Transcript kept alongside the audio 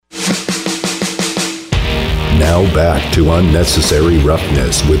Now back to Unnecessary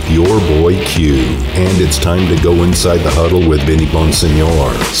Roughness with your boy Q. And it's time to go inside the huddle with Vinny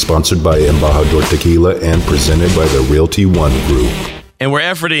Bonsignor, sponsored by Embajador Tequila and presented by the Realty One Group. And we're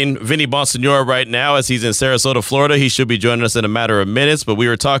efforting Vinny Bonsignor right now as he's in Sarasota, Florida. He should be joining us in a matter of minutes. But we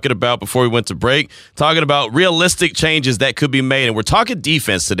were talking about, before we went to break, talking about realistic changes that could be made. And we're talking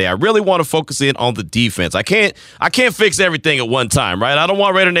defense today. I really want to focus in on the defense. I can't fix everything at one time, right? I don't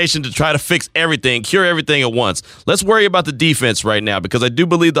want Raider Nation to try to fix everything, cure everything at once. Let's worry about the defense right now, because I do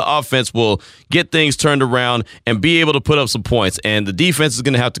believe the offense will get things turned around and be able to put up some points. And the defense is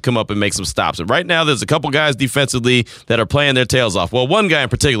going to have to come up and make some stops. And right now, there's a couple guys defensively that are playing their tails off. Well, one guy in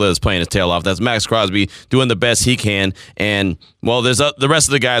particular is playing his tail off. That's Max Crosby doing the best he can. And, well, there's the rest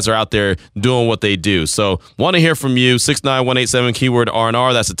of the guys are out there doing what they do. So want to hear from you. 69187, keyword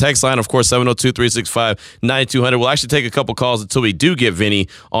R&R. That's the text line. Of course, 702-365-9200. We'll actually take a couple calls until we do get Vinny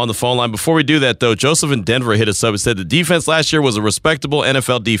on the phone line. Before we do that, though, Joseph in Denver hit us up and said the defense last year was a respectable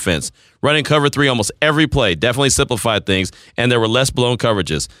NFL defense. Running cover 3 almost every play. Definitely simplified things, and there were less blown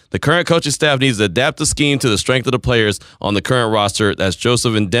coverages. The current coaching staff needs to adapt the scheme to the strength of the players on the current roster. That's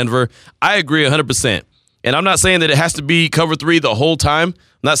Joseph in Denver. I agree 100%. And I'm not saying that it has to be cover 3 the whole time. I'm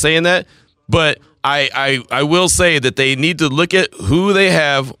not saying that. But I will say that they need to look at who they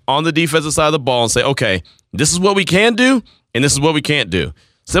have on the defensive side of the ball and say, okay, this is what we can do, and this is what we can't do.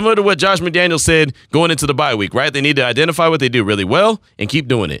 Similar to what Josh McDaniels said going into the bye week, right? They need to identify what they do really well and keep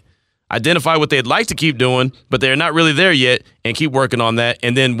doing it. Identify what they'd like to keep doing, but they're not really there yet, and keep working on that.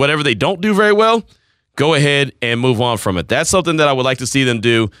 And then whatever they don't do very well, go ahead and move on from it. That's something that I would like to see them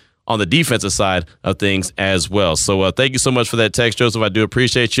do on the defensive side of things as well. So thank you so much for that text, Joseph. I do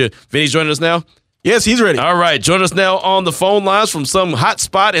appreciate you. Vinny's joining us now? Yes, he's ready. All right, join us now on the phone lines from some hot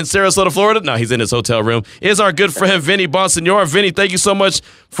spot in Sarasota, Florida. No, he's in his hotel room. Is our good friend Vinny Bonsignor. Vinny, thank you so much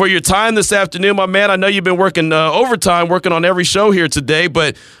for your time this afternoon, my man. I know you've been working overtime, working on every show here today.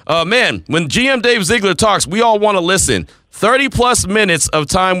 But, man, when GM Dave Ziegler talks, we all want to listen. 30-plus minutes of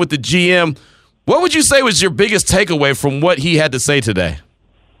time with the GM. What would you say was your biggest takeaway from what he had to say today?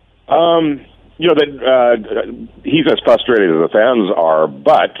 He's as frustrated as the fans are,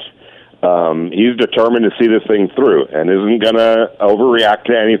 but he's determined to see this thing through and isn't going to overreact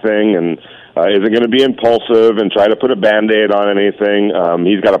to anything and isn't going to be impulsive and try to put a Band-Aid on anything.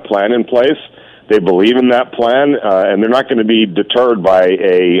 He's got a plan in place. They believe in that plan, and they're not going to be deterred by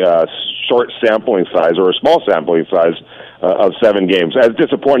a short sampling size or a small sampling size of 7 games. As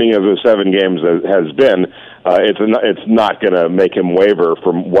disappointing as the 7 games has been, it's not going to make him waver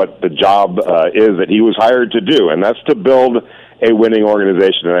from what the job is that he was hired to do, and that's to build a winning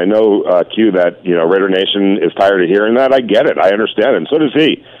organization. And I know, Q, that Raider Nation is tired of hearing that. I get it. I understand it, and so does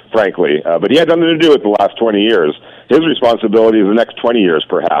he, frankly. But he had nothing to do with the last 20 years. His responsibility is the next 20 years,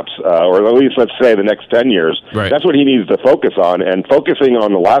 perhaps, or at least let's say the next 10 years. Right. That's what he needs to focus on, and focusing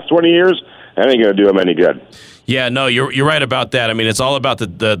on the last 20 years, that ain't going to do him any good. Yeah, no, you're right about that. I mean, it's all about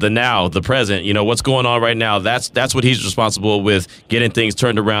the now, the present. What's going on right now. That's what he's responsible with, getting things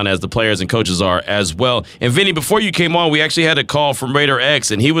turned around, as the players and coaches are as well. And Vinny, before you came on, we actually had a call from Raider X,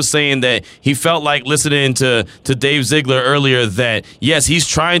 and he was saying that he felt like listening to Dave Ziegler earlier that, yes, he's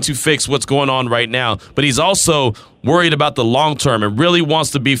trying to fix what's going on right now, but he's also worried about the long term and really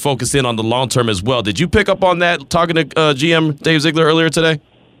wants to be focused in on the long term as well. Did you pick up on that talking to GM Dave Ziegler earlier today?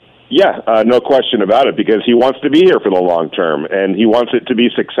 Yeah, no question about it, because he wants to be here for the long term, and he wants it to be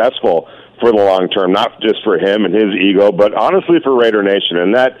successful for the long term, not just for him and his ego, but honestly for Raider Nation.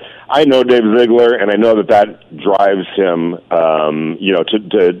 And that, I know Dave Ziegler, and I know that drives him,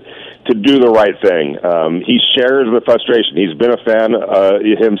 to do the right thing. He shares the frustration. He's been a fan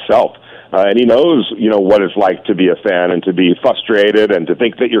himself. And he knows, what it's like to be a fan and to be frustrated and to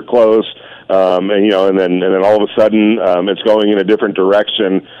think that you're close, and then all of a sudden it's going in a different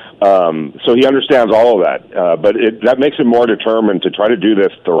direction. So he understands all of that, but that makes him more determined to try to do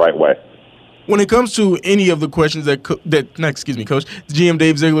this the right way. When it comes to any of the questions that Coach, GM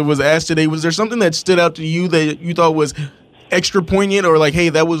Dave Ziegler was asked today, was there something that stood out to you that you thought was extra poignant, or like, hey,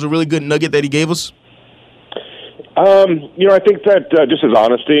 that was a really good nugget that he gave us? I think that just his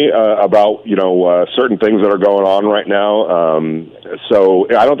honesty about certain things that are going on right now. So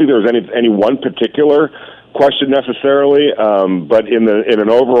I don't think there was any one particular question necessarily, but in an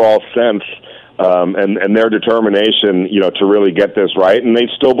overall sense, and their determination, to really get this right, and they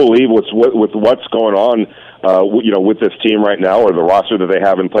still believe with what's going on, with this team right now, or the roster that they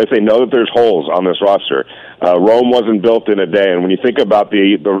have in place. They know that there's holes on this roster. Rome wasn't built in a day, and when you think about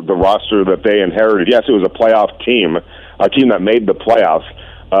the roster that they inherited, yes, it was a playoff team, a team that made the playoffs.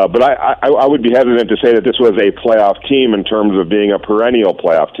 But I would be hesitant to say that this was a playoff team in terms of being a perennial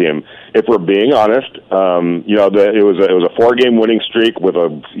playoff team. If we're being honest, it was a 4-game winning streak with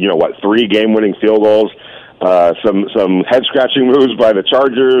 3 game-winning field goals, some head-scratching moves by the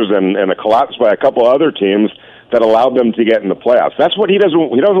Chargers, and a collapse by a couple other teams that allowed them to get in the playoffs. That's what he doesn't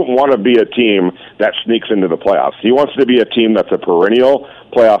want to be a team that sneaks into the playoffs. He wants to be a team that's a perennial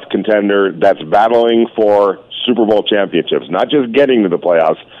playoff contender that's battling for Super Bowl championships, not just getting to the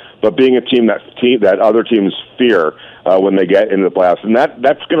playoffs, but being a team that other teams fear when they get into the playoffs. And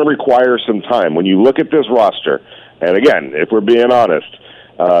that's going to require some time. When you look at this roster, and again, if we're being honest,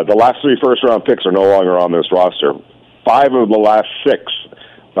 the last 3 first-round picks are no longer on this roster. 5 of the last 6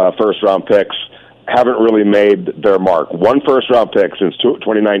 first-round picks haven't really made their mark. 1 first-round pick since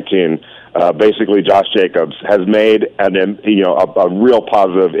 2019, basically Josh Jacobs, has made a real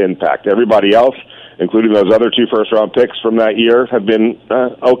positive impact. Everybody else, including those other 2 first-round picks from that year, have been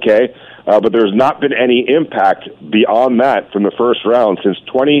okay, but there's not been any impact beyond that from the first round since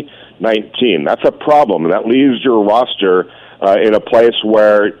 2019. That's a problem, and that leaves your roster in a place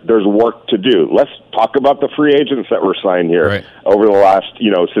where there's work to do. Let's talk about the free agents that were signed here over the last,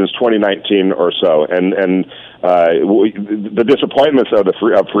 since 2019 or so, and the disappointments of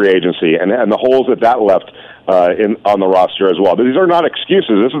free agency and the holes that left on the roster as well. But these are not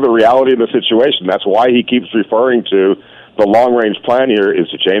excuses. This is the reality of the situation. That's why he keeps referring to the long-range plan here is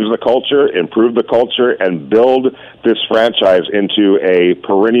to change the culture, improve the culture, and build this franchise into a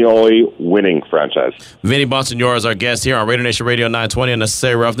perennially winning franchise. Vinny Bonsignore is our guest here on Raider Nation Radio 920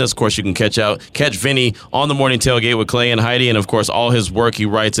 Unnecessary Roughness. Of course, you can catch Vinny on the Morning Tailgate with Clay and Heidi, and of course, all his work he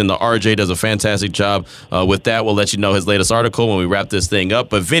writes in the RJ does a fantastic job with that. We'll let you know his latest article when we wrap this thing up.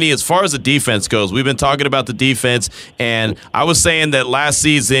 But Vinny, as far as the defense goes, we've been talking about the defense, and I was saying that last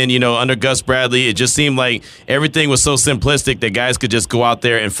season, under Gus Bradley, it just seemed like everything was so simplistic that guys could just go out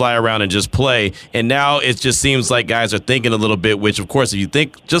there and fly around and just play. And now it just seems like guys are thinking a little bit, which, of course, if you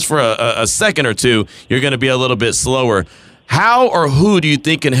think just for a second or two, you're going to be a little bit slower. How or who do you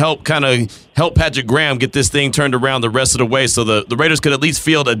think can help Patrick Graham get this thing turned around the rest of the way so the Raiders could at least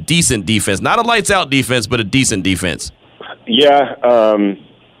field a decent defense? Not a lights-out defense, but a decent defense. Yeah,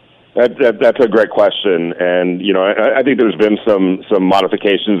 that's a great question. And, I think there's been some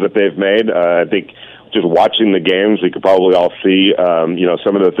modifications that they've made. I think just watching the games, we could probably all see,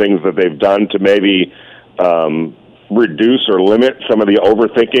 some of the things that they've done to maybe reduce or limit some of the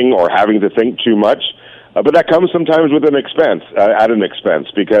overthinking or having to think too much. But that comes sometimes with an expense, at an expense,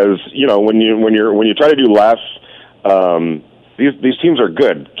 because when you try to do less, these teams are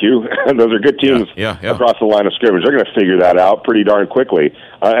good. Q, those are good teams across the line of scrimmage. They're going to figure that out pretty darn quickly,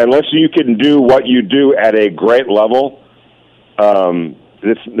 unless you can do what you do at a great level.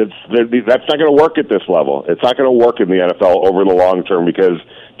 That's not going to work at this level. It's not going to work in the NFL over the long term because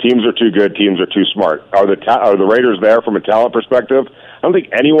teams are too good, teams are too smart. Are the Raiders there from a talent perspective? I don't think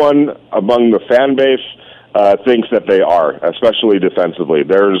anyone among the fan base thinks that they are, especially defensively.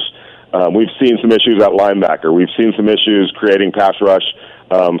 We've seen some issues at linebacker. We've seen some issues creating pass rush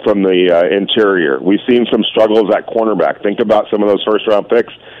from the interior. We've seen some struggles at cornerback. Think about some of those first-round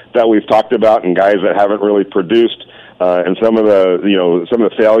picks that we've talked about and guys that haven't really produced. And some of the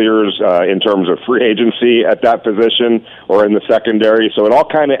failures in terms of free agency at that position or in the secondary. So it all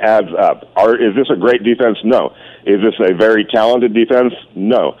kind of adds up. Is this a great defense? No. Is this a very talented defense?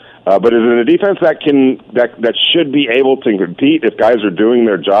 No. But is it a defense that should be able to compete if guys are doing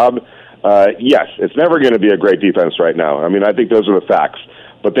their job? Yes. It's never going to be a great defense right now. I mean, I think those are the facts.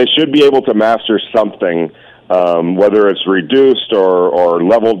 But they should be able to master something, whether it's reduced or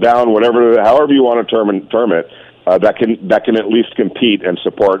leveled down, however you want to term it. That can at least compete and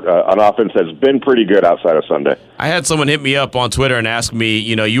support an offense that's been pretty good outside of Sunday. I had someone hit me up on Twitter and ask me,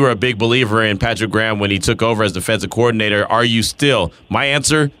 you were a big believer in Patrick Graham when he took over as defensive coordinator. Are you still? My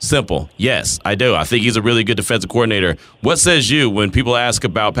answer, simple. Yes, I do. I think he's a really good defensive coordinator. What says you when people ask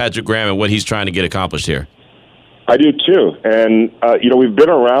about Patrick Graham and what he's trying to get accomplished here? I do too. And, we've been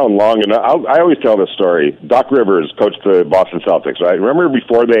around long enough. I always tell this story. Doc Rivers coached the Boston Celtics, right? Remember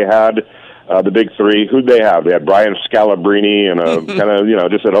before they had the big three, who'd they have? They had Brian Scalabrine and a kind of,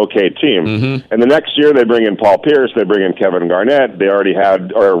 just an okay team. Mm-hmm. And the next year they bring in Paul Pierce, they bring in Kevin Garnett, they already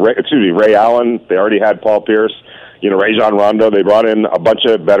had, Ray Allen, they already had Paul Pierce, Rajon Rondo, they brought in a bunch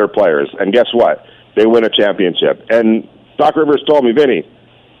of better players. And guess what? They win a championship. And Doc Rivers told me, Vinny,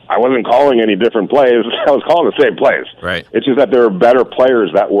 I wasn't calling any different plays. I was calling the same plays. Right. It's just that there were better players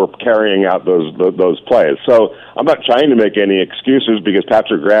that were carrying out those plays. So I'm not trying to make any excuses because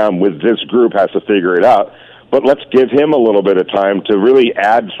Patrick Graham with this group has to figure it out. But let's give him a little bit of time to really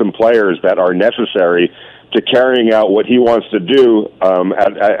add some players that are necessary to carrying out what he wants to do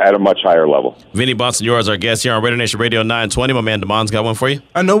at a much higher level. Vinny Bonsignore is our guest here on Raider Nation Radio 920. My man Damon's got one for you.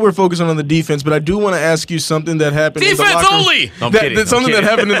 I know we're focusing on the defense, but I do want to ask you something that happened in the Defense locker room. only! No, I'm kidding. Something that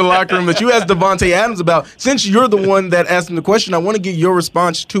happened in the locker room that you asked Davante Adams about. Since you're the one that asked him the question, I want to get your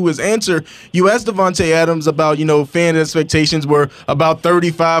response to his answer. You asked Davante Adams about, fan expectations were about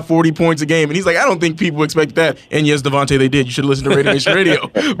 35, 40 points a game. And he's like, I don't think people expect that. And yes, Davante, they did. You should listen to Raider Nation Radio.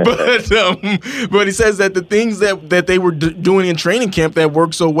 But he says that the things that they were doing in training camp that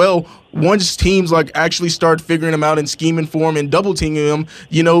worked so well, once teams actually start figuring them out and scheming for them and double teaming them,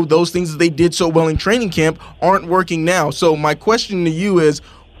 those things that they did so well in training camp aren't working now. So my question to you is,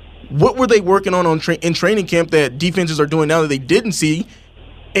 what were they working on in training camp that defenses are doing now that they didn't see?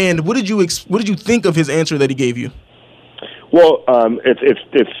 And what did you think of his answer that he gave you? Well,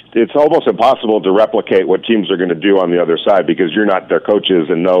 it's almost impossible to replicate what teams are going to do on the other side because you're not their coaches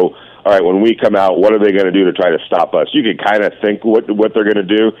and know, all right, when we come out, what are they going to do to try to stop us? You can kind of think what they're going to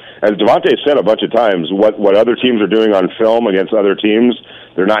do. As Davante said a bunch of times, what other teams are doing on film against other teams,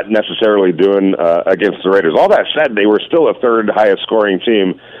 they're not necessarily doing against the Raiders. All that said, they were still a third highest scoring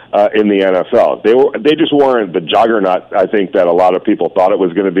team in the NFL. They just weren't the juggernaut I think that a lot of people thought it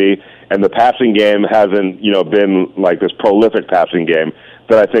was going to be, and the passing game hasn't been like this prolific passing game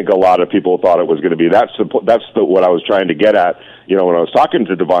that I think a lot of people thought it was going to be. That's what I was trying to get at when I was talking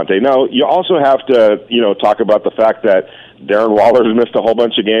to Davante. Now, you also have to talk about the fact that Darren Waller's missed a whole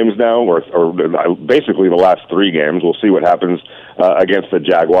bunch of games now, or basically the last 3 games. We'll see what happens against the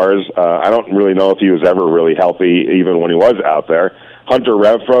Jaguars. I don't really know if he was ever really healthy, even when he was out there. Hunter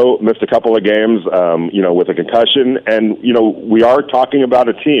Renfrow missed a couple of games, with a concussion. And, we are talking about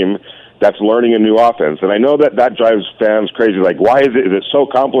a team that's learning a new offense. And I know that drives fans crazy. Like, why is it so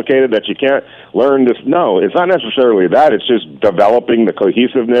complicated that you can't learn this? No, it's not necessarily that. It's just developing the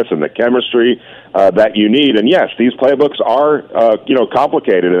cohesiveness and the chemistry that you need. And yes, these playbooks are,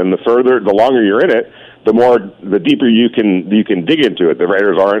 complicated. And the longer you're in it, the deeper you can dig into it. The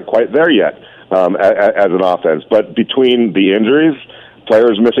Raiders aren't quite there yet as an offense. But between the injuries,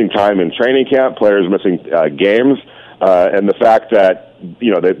 players missing time in training camp, players missing games, and the fact that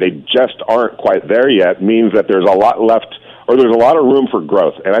they just aren't quite there yet means that there's a lot left, or there's a lot of room for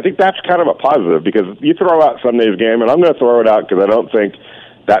growth. And I think that's kind of a positive because you throw out Sunday's game, and I'm going to throw it out because I don't think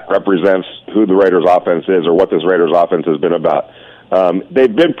that represents who the Raiders offense is or what this Raiders offense has been about.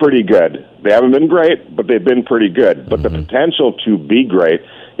 They've been pretty good. They haven't been great, but they've been pretty good. But the potential to be great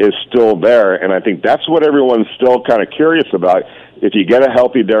is still there, and I think that's what everyone's still kind of curious about. If you get a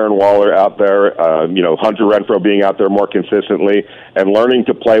healthy Darren Waller out there, Hunter Renfrow being out there more consistently and learning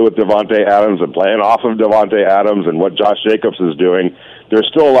to play with Davante Adams and playing off of Davante Adams and what Josh Jacobs is doing, there's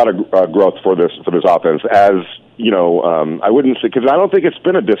still a lot of growth for this offense. As I wouldn't say, because I don't think it's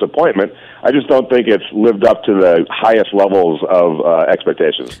been a disappointment. I just don't think it's lived up to the highest levels of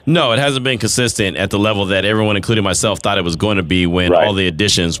expectations. No, it hasn't been consistent at the level that everyone, including myself, thought it was going to be when all the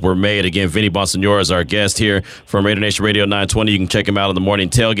additions were made. Again, Vinny Bonsignore is our guest here from Raider Nation Radio 920. You can check him out on the morning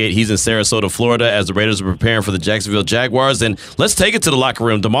tailgate. He's in Sarasota, Florida, as the Raiders are preparing for the Jacksonville Jaguars. And let's take it to the locker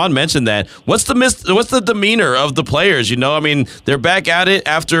room. Damon mentioned that. What's the demeanor of the players? They're back at it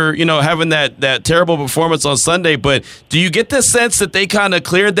after having that terrible performance on Sunday. But do you get the sense that they kind of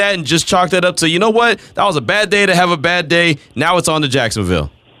cleared that and just chalked that up to, that was a bad day to have a bad day. Now it's on to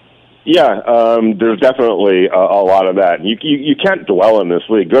Jacksonville. Yeah, there's definitely a lot of that. You can't dwell in this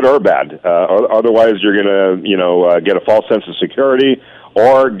league, good or bad. Otherwise, you're going to get a false sense of security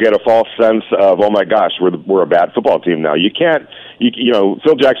or get a false sense of, oh my gosh, we're a bad football team now. You can't.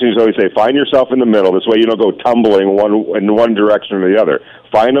 Phil Jackson used to always say, find yourself in the middle. This way you don't go tumbling in one direction or the other.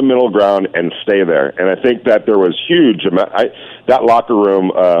 Find a middle ground and stay there. And I think that there was huge that locker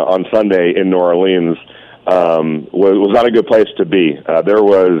room on Sunday in New Orleans was not a good place to be. There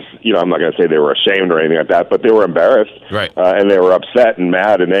was, I'm not going to say they were ashamed or anything like that, but they were embarrassed, right? And they were upset and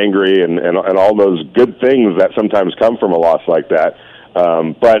mad and angry and all those good things that sometimes come from a loss like that.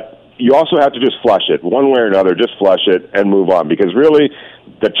 But you also have to just flush it one way or another. Just flush it and move on, because really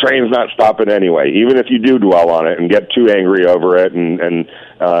the train's not stopping anyway. Even if you do dwell on it and get too angry over it and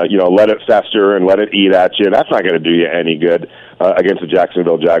let it fester and let it eat at you, that's not going to do you any good against the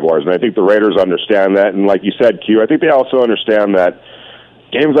Jacksonville Jaguars. And I think the Raiders understand that. And like you said, Q, I think they also understand that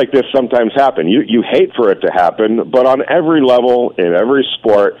games like this sometimes happen. You hate for it to happen, but on every level, in every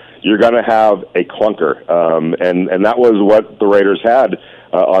sport, you're going to have a clunker. And that was what the Raiders had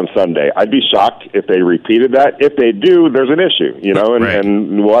on Sunday. I'd be shocked if they repeated that. If they do, there's an issue,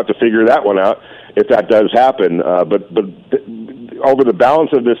 and we'll have to figure that one out if that does happen. But over the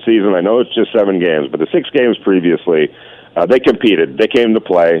balance of this season, I know it's just 7 games, but the 6 games previously, They competed. They came to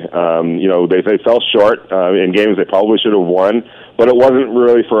play. They fell short in games they probably should have won, but it wasn't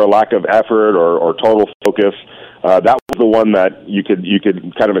really for a lack of effort or total focus. That was the one that you could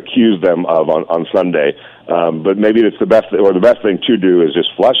kind of accuse them of on Sunday. But maybe it's the best thing to do is just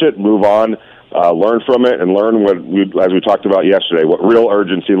flush it, move on, learn from it, and learn as we talked about yesterday, what real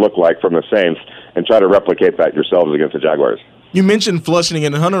urgency looked like from the Saints, and try to replicate that yourselves against the Jaguars. You mentioned flushing,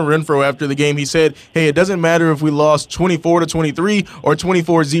 and Hunter Renfrow after the game, he said, hey, it doesn't matter if we lost 24-23 or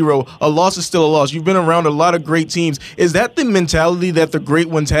 24-0. A loss is still a loss. You've been around a lot of great teams. Is that the mentality that the great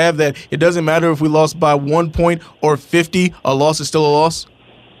ones have, that it doesn't matter if we lost by 1 point or 50, a loss is still a loss?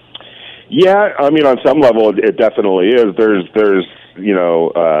 Yeah, I mean, on some level, it definitely is.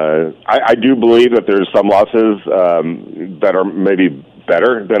 I do believe that there's some losses that are maybe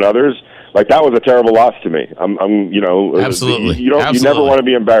better than others. Like, that was a terrible loss to me. Absolutely. You never want to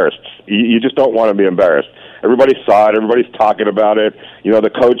be embarrassed. You just don't want to be embarrassed. Everybody saw it. Everybody's talking about it. The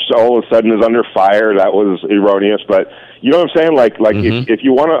coach all of a sudden is under fire. That was erroneous. But you know what I'm saying? Like if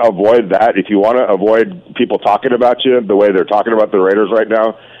you want to avoid that, if you want to avoid people talking about you the way they're talking about the Raiders right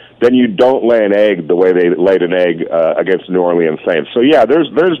now, then you don't lay an egg the way they laid an egg against New Orleans Saints. So yeah, there's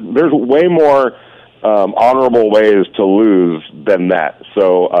way more honorable ways to lose than that.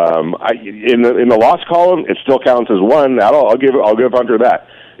 So in the loss column, it still counts as one. I'll give Hunter that.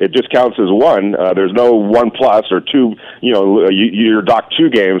 It just counts as one. There's no 1+ or 2. You're docked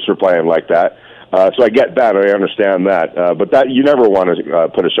 2 games for playing like that. So I get that. I understand that. But that you never want to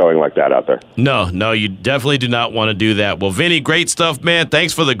put a showing like that out there. No, you definitely do not want to do that. Well, Vinny, great stuff, man.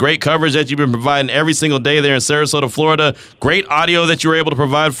 Thanks for the great coverage that you've been providing every single day there in Sarasota, Florida. Great audio that you were able to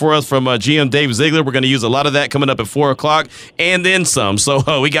provide for us from GM Dave Ziegler. We're going to use a lot of that coming up at 4 o'clock and then some.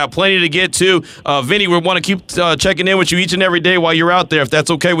 So we got plenty to get to. Vinny, we want to keep checking in with you each and every day while you're out there, if that's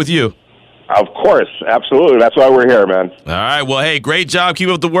okay with you. Of course, absolutely. That's why we're here, man. All right. Well, hey, great job. Keep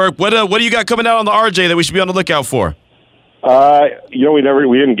up the work. What do you got coming out on the RJ that we should be on the lookout for? We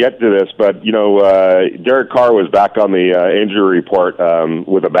didn't get to this, but Derek Carr was back on the injury report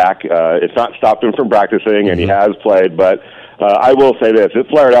with a back. It's not stopped him from practicing, and he has played. But I will say this: it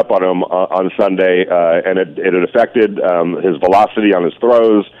flared up on him on Sunday, and it affected his velocity on his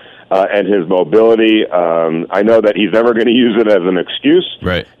throws. And his mobility. I know that he's never going to use it as an excuse,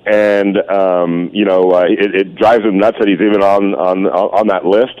 right? And it drives him nuts that he's even on that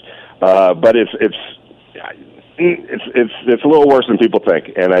list. But it's a little worse than people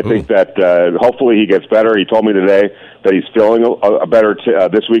think, and I think that hopefully he gets better. He told me today that he's feeling a better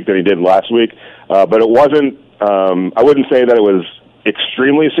this week than he did last week. But it wasn't. I wouldn't say that it was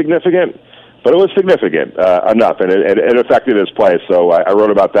extremely significant. But it was significant enough, and it affected his play. So I wrote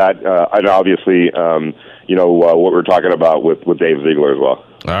about that, and obviously, what we're talking about with Dave Ziegler as well.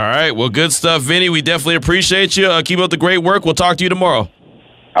 All right. Well, good stuff, Vinny. We definitely appreciate you. Keep up the great work. We'll talk to you tomorrow.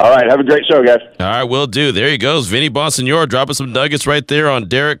 All right. Have a great show, guys. All right. Will do. There he goes. Vinny Bonsignore dropping some nuggets right there on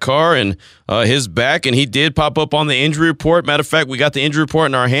Derek Carr and his back, and he did pop up on the injury report. Matter of fact, we got the injury report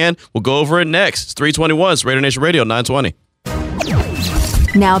in our hand. We'll go over it next. It's 321. It's Raider Nation Radio 920.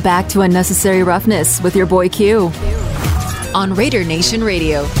 Now back to Unnecessary Roughness with your boy Q on Raider Nation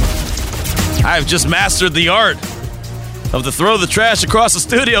Radio. I've just mastered the art of the throw the trash across the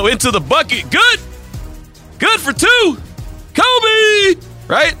studio into the bucket. Good for 2. Kobe,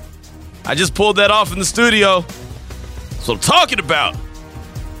 right? I just pulled that off in the studio. That's what I'm talking about.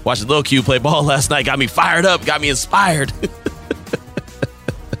 Watching Lil Q play ball last night got me fired up, got me inspired.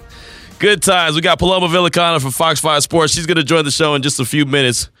 Good times. We got Paloma Villicana from Fox 5 Sports. She's going to join the show in just a few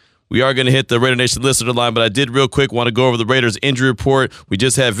minutes. We are going to hit the Raider Nation listener line, but I did real quick want to go over the Raiders injury report. We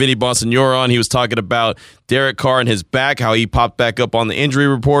just had Vinny Bonsignore on. He was talking about Derek Carr and his back, how he popped back up on the injury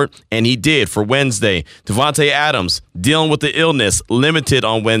report, and he did for Wednesday. Davante Adams dealing with the illness, limited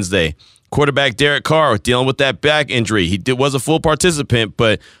on Wednesday. Quarterback Derek Carr dealing with that back injury. He was a full participant,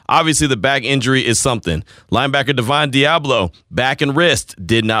 but obviously the back injury is something. Linebacker Divine Diablo, back and wrist,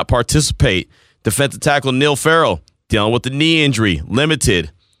 did not participate. Defensive tackle Neil Farrell dealing with the knee injury,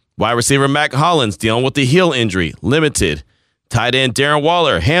 limited. Wide receiver Mac Hollins dealing with the heel injury, limited. Tight end Darren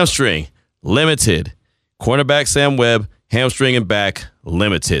Waller, hamstring, limited. Cornerback Sam Webb, hamstring and back,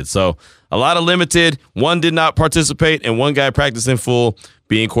 limited. So a lot of limited. One did not participate, and one guy practiced in full,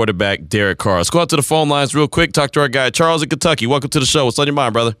 being quarterback Derek Carr. Let's go out to the phone lines real quick. Talk to our guy Charles in Kentucky. Welcome to the show. What's on your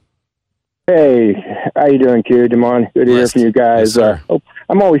mind, brother? Hey, how you doing, Q? Demond, good to hear from you guys. Yes,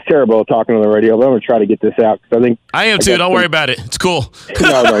 I'm always terrible at talking on the radio, but I'm going to try to get this out. Cause I am too. Don't worry about it. It's cool.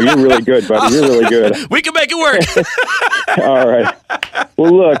 No, you're really good, buddy. You're really good. We can make it work. All right.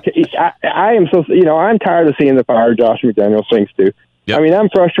 Well, look, I am so, I'm tired of seeing the fire Josh McDaniels things too. Yep. I mean, I'm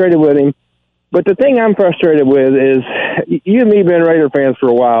frustrated with him. But the thing I'm frustrated with is you and me been Raider fans for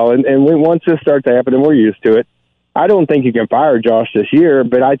a while, and once this starts happening, we're used to it. I don't think you can fire Josh this year,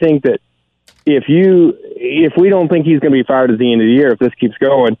 but I think that if we don't think he's going to be fired at the end of the year, if this keeps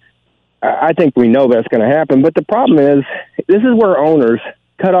going, I think we know that's going to happen. But the problem is, this is where owners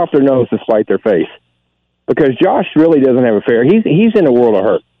cut off their nose to spite their face, because Josh really doesn't have a fair. He's in a world of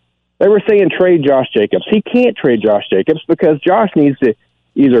hurt. They were saying trade Josh Jacobs. He can't trade Josh Jacobs because Josh needs to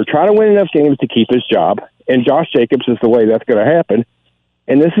either try to win enough games to keep his job, and Josh Jacobs is the way that's going to happen.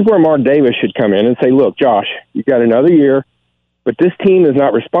 And this is where Mark Davis should come in and say, look, Josh, you've got another year, but this team is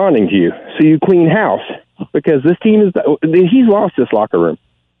not responding to you. So you clean house, because this team he's lost this locker room.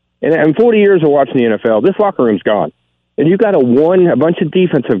 And in 40 years of watching the NFL, this locker room's gone. And you've got a bunch of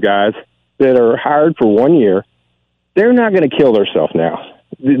defensive guys that are hired for 1 year. They're not going to kill themselves now.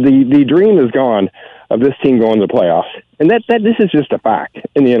 The dream is gone of this team going to the playoffs. And this is just a fact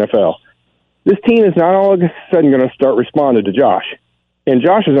in the NFL. This team is not all of a sudden going to start responding to Josh. And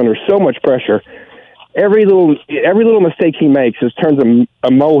Josh is under so much pressure. Every little mistake he makes turns a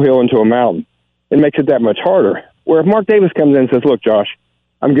molehill into a mountain and makes it that much harder. Where if Mark Davis comes in and says, look, Josh,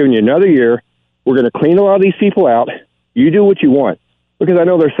 I'm giving you another year. We're going to clean a lot of these people out. You do what you want. Because I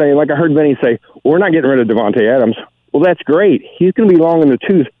know they're saying, like I heard Vinny say, we're not getting rid of Davante Adams. Well, that's great. He's going to be long in the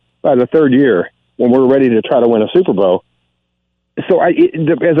tooth by the third year when we're ready to try to win a Super Bowl. So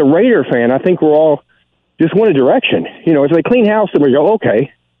as a Raider fan, I think we're all just want a direction. You know, if they clean house, then we go,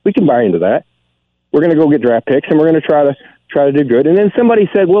 okay, we can buy into that. We're going to go get draft picks, and we're going to try to do good. And then somebody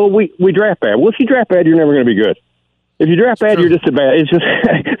said, well, we draft bad. Well, if you draft bad, you're never going to be good. If you draft bad, you're just a bad. It's just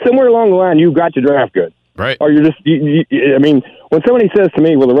somewhere along the line, you've got to draft good. Right. Or you're just, I mean, when somebody says to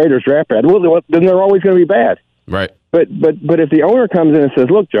me, well, the Raiders draft bad, well, then they're always going to be bad. Right. But if the owner comes in and says,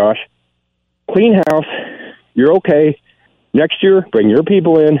 look, Josh, clean house, you're okay. Next year, bring your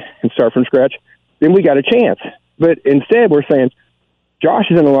people in and start from scratch, then we got a chance. But instead, we're saying, Josh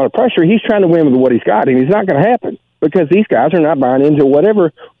is in a lot of pressure. He's trying to win with what he's got, and it's not going to happen because these guys are not buying into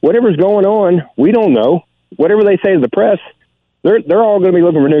whatever's going on. We don't know. Whatever they say to the press, they're all going to be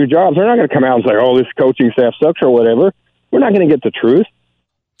looking for new jobs. They're not going to come out and say, oh, this coaching staff sucks or whatever. We're not going to get the truth.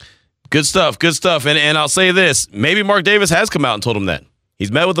 Good stuff, good stuff. And I'll say this, maybe Mark Davis has come out and told him that.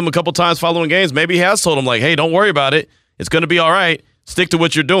 He's met with him a couple times following games. Maybe he has told him, like, hey, don't worry about it. It's going to be all right. Stick to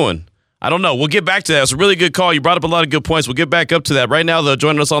what you're doing. I don't know. We'll get back to that. It's a really good call. You brought up a lot of good points. We'll get back up to that. Right now, though,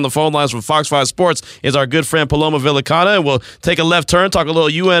 joining us on the phone lines from Fox 5 Sports is our good friend Paloma Villicana, and we'll take a left turn, talk a little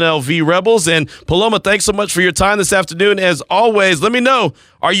UNLV Rebels. And Paloma, thanks so much for your time this afternoon. As always, let me know,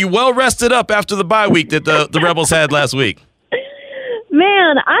 are you well rested up after the bye week that the Rebels had last week?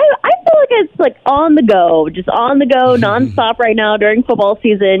 Man, I feel like it's like on the go, just on the go, nonstop right now during football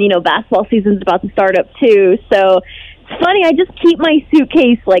season. You know, basketball season's about to start up too. So it's funny, I just keep my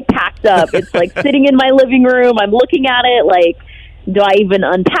suitcase like packed up. It's like sitting in my living room. I'm looking at it like, do I even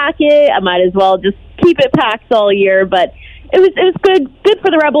unpack it? I might as well just keep it packed all year. But it was good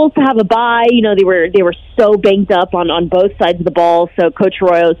for the Rebels to have a bye. You know, they were so banged up on both sides of the ball. So Coach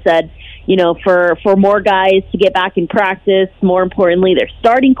Arroyo said, you know, for more guys to get back in practice, more importantly, their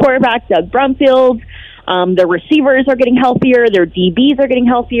starting quarterback, Doug Brumfield, their receivers are getting healthier, their DBs are getting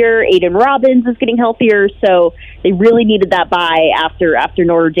healthier, Aiden Robbins is getting healthier, so they really needed that bye after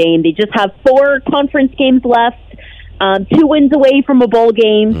Notre Dame. They just have 4 conference games left, 2 wins away from a bowl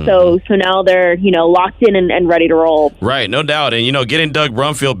game, so now they're, you know, locked in and ready to roll. Right, no doubt. And, you know, getting Doug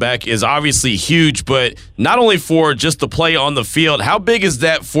Brumfield back is obviously huge, but not only for just the play on the field, how big is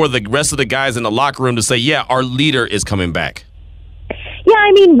that for the rest of the guys in the locker room to say, yeah, our leader is coming back? Yeah,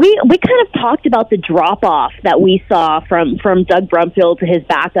 I mean, we kind of talked about the drop-off that we saw from Doug Brumfield to his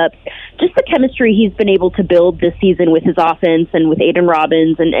backups, just the chemistry he's been able to build this season with his offense and with Aiden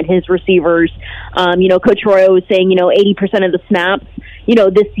Robbins and his receivers. You know, Coach Arroyo was saying, you know, 80% of the snaps, you know,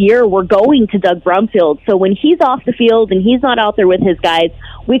 this year we're going to Doug Brumfield. So when he's off the field and he's not out there with his guys,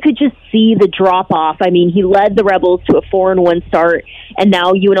 we could just see the drop-off. I mean, he led the Rebels to a 4-1 start, and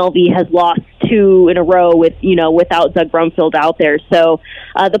now UNLV has lost 2 in a row without Doug Brumfield out there. So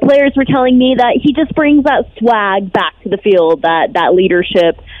the players were telling me that he just brings that swag back to the field, that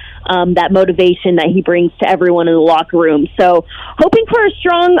leadership, that motivation that he brings to everyone in the locker room. So hoping for a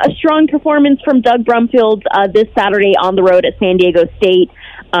strong performance from Doug Brumfield this Saturday on the road at San Diego State.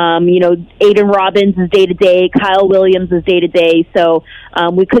 Aiden Robbins is day-to-day. Kyle Williams is day-to-day. So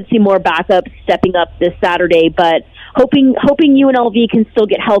we could see more backups stepping up this Saturday, but hoping UNLV can still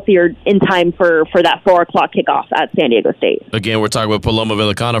get healthier in time for that 4 o'clock kickoff at San Diego State. Again, we're talking with Paloma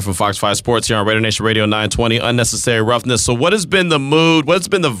Villicana from Fox 5 Sports here on Raider Nation Radio 920, Unnecessary Roughness. So what has been the mood, what's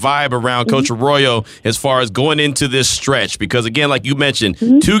been the vibe around Coach Arroyo as far as going into this stretch? Because, again, like you mentioned,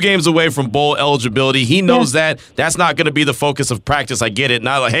 2 games away from bowl eligibility. He knows that that's not going to be the focus of practice. I get it.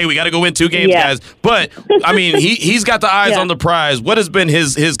 Not like, hey, we got to go win 2 games, guys. But, I mean, he's got the eyes on the prize. What has been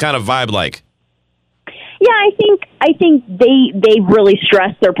his kind of vibe like? Yeah, I think they really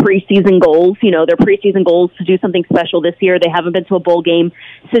stress their preseason goals. Their preseason goals to do something special this year. They haven't been to a bowl game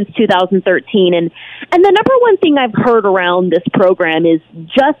since 2013, and the number one thing I've heard around this program is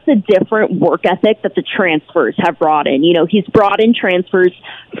just the different work ethic that the transfers have brought in. He's brought in transfers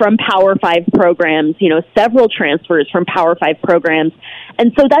from Power 5 programs. Several transfers from Power 5 programs,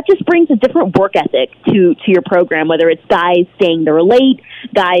 and so that just brings a different work ethic to your program. Whether it's guys staying there late,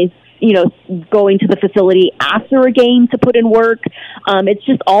 guys going to the facility after a game to put in work. It's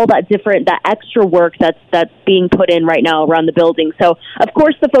just all that different, that extra work that's being put in right now around the building. So, of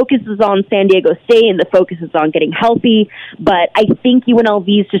course, the focus is on San Diego State and the focus is on getting healthy. But I think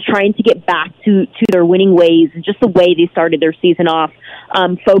UNLV is just trying to get back to their winning ways, just the way they started their season off,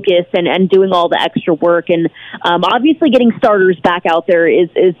 focused and doing all the extra work. And obviously getting starters back out there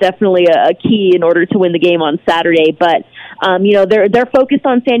is definitely a key in order to win the game on Saturday. But, they're focused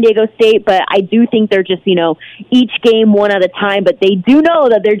on San Diego State, but I do think they're just, each game one at a time, but they do know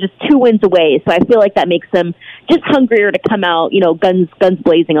that they're just 2 wins away. So I feel like that makes them just hungrier to come out, guns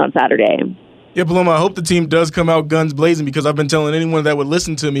blazing on Saturday. Yeah, Paloma, I hope the team does come out guns blazing, because I've been telling anyone that would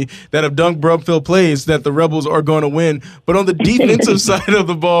listen to me that if Dunk Brumfield plays, that the Rebels are going to win. But on the defensive side of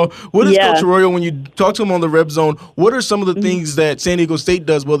the ball, what is Coach Arroyo, when you talk to him on the red zone, what are some of the things that San Diego State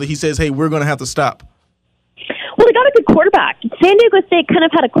does well that he says, hey, we're going to have to stop? Well, they got a good quarterback. San Diego State kind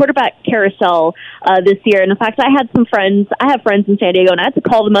of had a quarterback carousel this year. And in fact, I have friends in San Diego, and I had to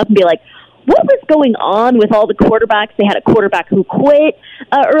call them up and be like, what was going on with all the quarterbacks? They had a quarterback who quit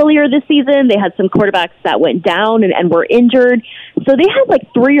earlier this season. They had some quarterbacks that went down and were injured. So they had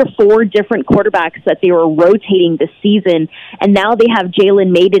like 3 or 4 different quarterbacks that they were rotating this season. And now they have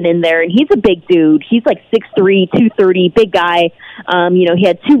Jalen Maiden in there, and he's a big dude. He's like 6'3", 230, big guy. He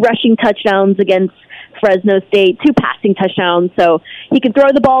had 2 rushing touchdowns against Fresno State, 2 passing touchdowns. So he can throw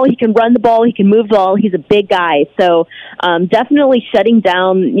the ball, he can run the ball, he can move the ball. He's a big guy. So definitely shutting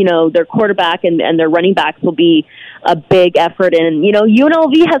down, their quarterback and their running backs will be a big effort. And,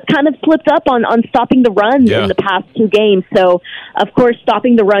 UNLV has kind of slipped up on stopping the run in the past 2 games. So, of course,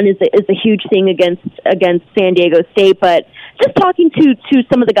 stopping the run is a huge thing against San Diego State. But just talking to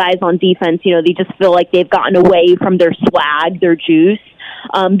some of the guys on defense, they just feel like they've gotten away from their swag, their juice.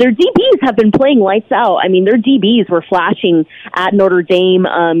 Their DBs have been playing lights out. I mean, their DBs were flashing at Notre Dame,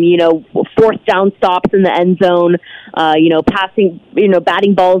 4th down stops in the end zone, passing,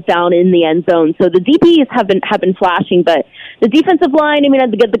 batting balls down in the end zone. So the DBs have been flashing, but the defensive line,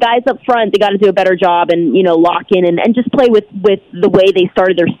 the guys up front, they got to do a better job and, lock in and just play with the way they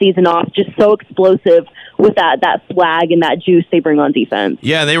started their season off, just so explosive with that swag and that juice they bring on defense.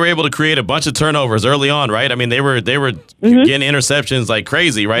 Yeah, they were able to create a bunch of turnovers early on, right? I mean, they were getting interceptions like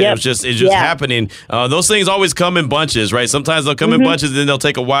crazy, right? Yep. It's just happening. Those things always come in bunches, right? Sometimes they'll come in bunches, and then they'll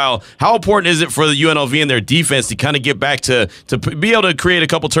take a while. How important is it for the UNLV and their defense to kind of get back to be able to create a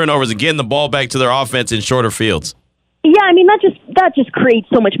couple turnovers and getting the ball back to their offense in shorter fields? Yeah, that just creates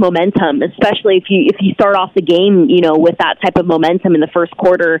so much momentum, especially if you start off the game, with that type of momentum in the first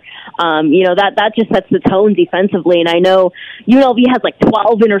quarter. That just sets the tone defensively. And I know UNLV has like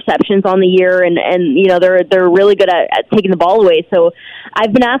 12 interceptions on the year, and they're really good at taking the ball away. So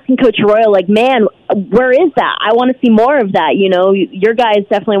I've been asking Coach Arroyo, like, man, where is that? I want to see more of that. Your guys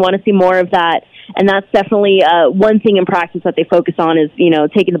definitely want to see more of that. And that's definitely one thing in practice that they focus on is,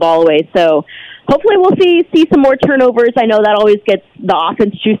 taking the ball away. So hopefully we'll see some more turnovers. I know that always gets the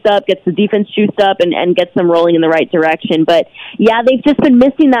offense juiced up, gets the defense juiced up, and gets them rolling in the right direction. But, yeah, they've just been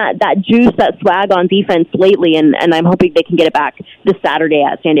missing that juice, that swag on defense lately, and I'm hoping they can get it back this Saturday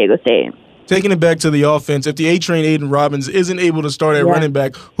at San Diego State. Taking it back to the offense, if the A-Train Aiden Robbins isn't able to start at running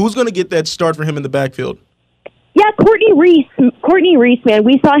back, who's going to get that start for him in the backfield? Yeah, Courtney Reese, man,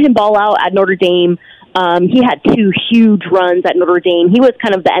 we saw him ball out at Notre Dame He had 2 huge runs at Notre Dame. He was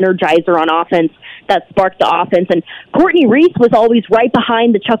kind of the energizer on offense that sparked the offense. And Courtney Reese was always right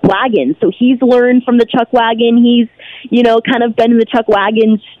behind the Chuck Wagon. So he's learned from the Chuck Wagon. He's, kind of been in the Chuck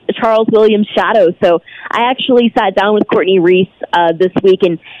Wagon's Charles Williams shadow. So I actually sat down with Courtney Reese this week,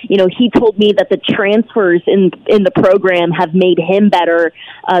 and, he told me that the transfers in the program have made him better.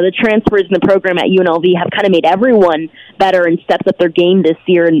 The transfers in the program at UNLV have kind of made everyone better and stepped up their game this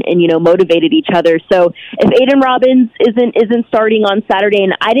year and motivated each other. So if Aiden Robbins isn't starting on Saturday,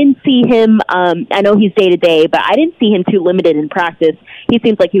 and I didn't see him, I know he's day-to-day, but I didn't see him too limited in practice. He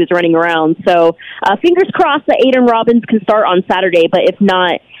seems like he was running around. So fingers crossed that Aiden Robbins can start on Saturday, but if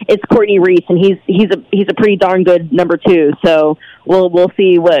not, it's Courtney Reese, and he's a pretty darn good number 2. So we'll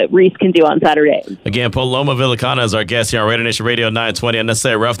see what Reese can do on Saturday. Again, Paloma Villicana is our guest here on Raider Nation Radio 920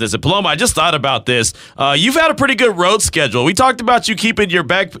 Unnecessary Roughness. And Paloma, I just thought about this. You've had a pretty good road schedule. We talked about you keeping your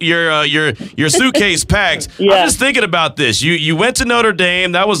suitcase packed. Yeah. I'm just thinking about this. You went to Notre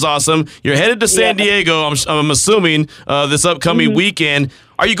Dame. That was awesome. You're headed to San Diego, I'm assuming, this upcoming weekend.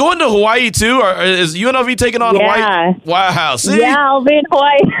 Are you going to Hawaii too, or is UNLV taking on Hawaii? Wow, see? Yeah, I'll be in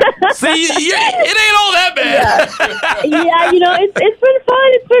Hawaii. See, it ain't all that bad. Yeah, it's been fun.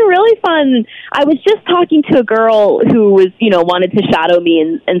 It's been really fun. I was just talking to a girl who was, wanted to shadow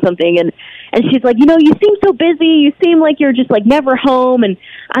me and something, and she's like, you seem so busy. You seem like you're just like never home. And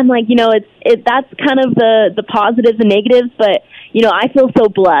I'm like, that's kind of the positives and negatives, but I feel so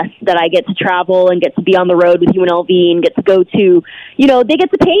blessed that I get to travel and get to be on the road with UNLV and get to go to, they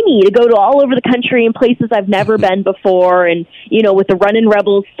get to pay me to go to all over the country and places I've never been before. And, with the Runnin'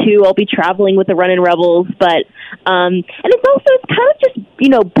 Rebels too, I'll be traveling with the Runnin' Rebels. But, and it's kind of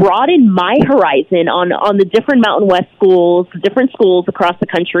just, broadened my horizon on the different Mountain West schools, different schools across the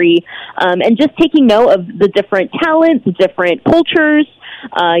country, and just taking note of the different talents, the different cultures.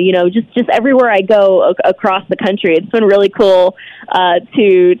 Just everywhere I go across the country. It's been really cool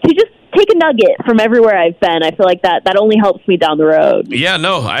to just take a nugget from everywhere I've been. I feel like that only helps me down the road. Yeah,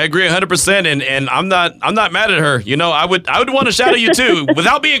 no, I agree 100%, and I'm not mad at her. I would want to shadow you too,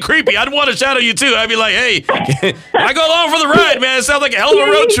 without being creepy. I'd want to shadow you too. I'd be like, hey, I go along for the ride, man. It sounds like a hell of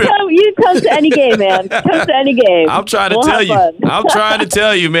a road trip. You come to any game, man. Come to any game. I'm trying to tell you. I'm trying to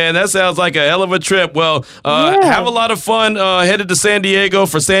tell you, man. That sounds like a hell of a trip. Well, have a lot of fun headed to San Diego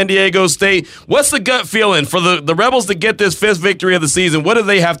for San Diego State. What's the gut feeling for the Rebels to get this 5th victory of the season? What do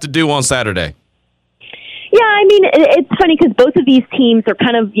they have to do on Saturday? Yeah, I mean, it's funny because both of these teams are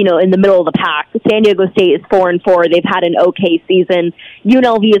kind of, in the middle of the pack. San Diego State is 4-4. They've had an okay season.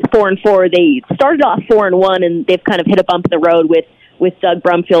 UNLV is 4-4. They started off 4-1, and they've kind of hit a bump in the road with Doug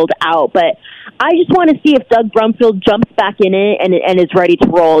Brumfield out. But I just want to see if Doug Brumfield jumps back in it and is ready to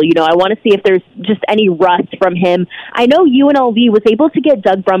roll. I want to see if there's just any rust from him. I know UNLV was able to get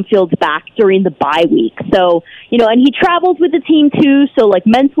Doug Brumfield back during the bye week. So, and he travels with the team too. So, like,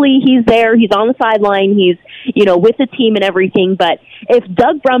 mentally he's there. He's on the sideline. He's, with the team and everything. But if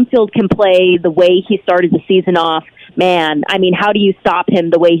Doug Brumfield can play the way he started the season off, man, I mean, how do you stop him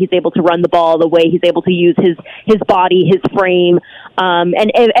the way he's able to run the ball, the way he's able to use his body, his frame? And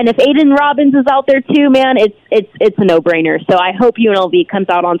if Aiden Robbins is out there too, man, it's a no-brainer. So I hope UNLV comes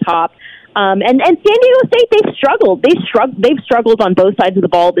out on top. And San Diego State, they've struggled on both sides of the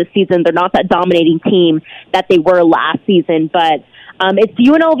ball this season. They're not that dominating team that they were last season, but it's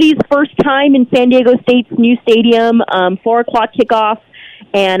UNLV's first time in San Diego State's new stadium, 4:00 kickoff.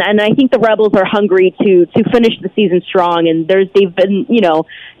 And I think the Rebels are hungry to finish the season strong, and they've been,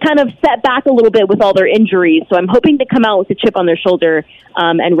 kind of set back a little bit with all their injuries. So I'm hoping to come out with a chip on their shoulder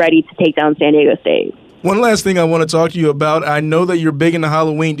and ready to take down San Diego State. One last thing I want to talk to you about. I know that you're big into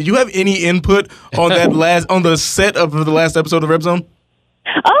Halloween. Did you have any input on on the set of the last episode of Reb Zone?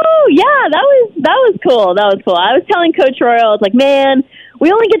 Oh yeah, that was cool. That was cool. I was telling Coach Royal, I was like, man,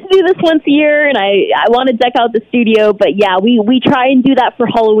 we only get to do this once a year, and I want to deck out the studio. But yeah, we try and do that for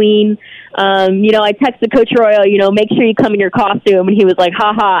Halloween. I texted Coach Royal, make sure you come in your costume, and he was like,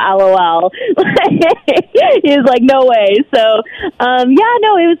 haha, LOL. He was like, no way. So,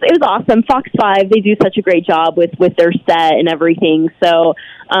 it was awesome. Fox 5, they do such a great job with their set and everything. So,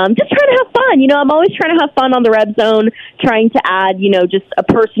 just trying to have fun. I'm always trying to have fun on the Reb Zone, trying to add, just a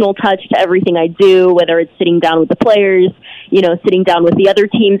personal touch to everything I do, whether it's sitting down with the players, sitting down with the other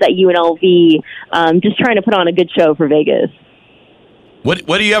teams at UNLV, just trying to put on a good show for Vegas. What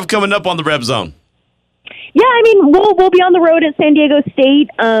do you have coming up on the Reb Zone? Yeah, I mean, we'll be on the road at San Diego State.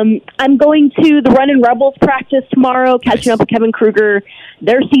 I'm going to the Runnin' Rebels practice tomorrow, catching up with Kevin Kruger.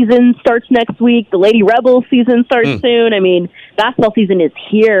 Their season starts next week. The Lady Rebels season starts soon. I mean, basketball season is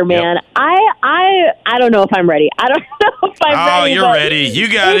here, man. Yep. I don't know if I'm ready. I don't know if I'm ready. Oh, you're ready.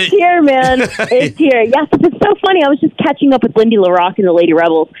 You got it. It's here, man. It's here. Yes, it's so funny. I was just catching up with Lindy LaRocque and the Lady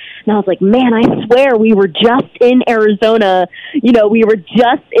Rebels, and I was like, man, I swear we were just in Arizona. You know, we were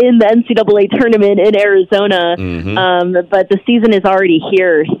just in the NCAA tournament in Arizona, but the season is already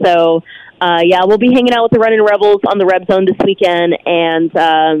here. So, yeah, we'll be hanging out with the Runnin' Rebels on the Reb Zone this weekend and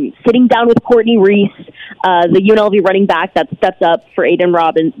sitting down with Courtney Reese, the UNLV running back that stepped up for Aiden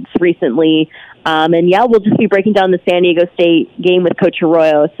Robbins recently. And, yeah, we'll just be breaking down the San Diego State game with Coach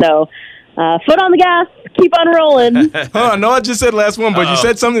Arroyo. So, foot on the gas, keep on rolling. I know I just said last one, but you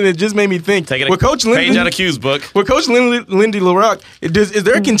said something that just made me think. Taking a page out of Q's book. With Coach Lindy LaRocque, is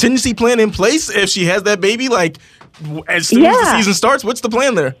there a contingency plan in place if she has that baby? Like, as soon as the season starts, what's the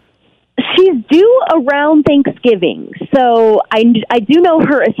plan there? She's due around Thanksgiving, so I do know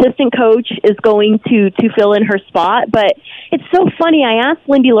her assistant coach is going to fill in her spot, but it's so funny. I asked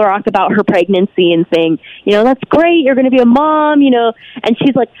Lindy LaRocque about her pregnancy and saying, you know, that's great, you're going to be a mom, you know, and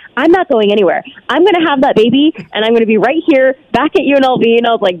she's like, I'm not going anywhere. I'm going to have that baby, and I'm going to be right here back at UNLV, and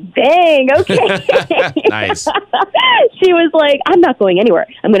I was like, dang, okay. Nice. She was like, I'm not going anywhere.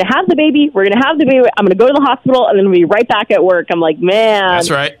 I'm going to have the baby, we're going to have the baby, I'm going to go to the hospital, and then we'll be right back at work. I'm like, man.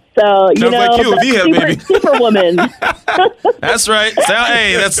 That's right. So, you sounds know, like you if he had baby. Superwoman. That's right. So,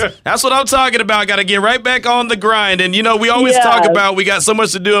 hey, that's what I'm talking about. Got to get right back on the grind. And, you know, we always talk about we got so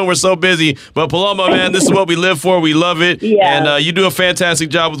much to do and we're so busy. But, Paloma, man, this is what we live for. We love it. Yeah. And you do a fantastic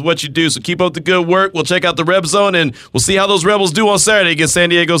job with what you do. So keep up the good work. We'll check out the Reb Zone, and we'll see how those Rebels do on Saturday against San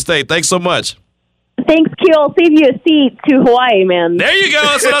Diego State. Thanks so much. Thanks, Q. I'll save you a seat to Hawaii, man. There you go.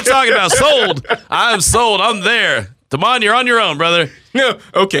 That's what I'm talking about. Sold. I'm sold. I'm there. Damon, you're on your own, brother. No,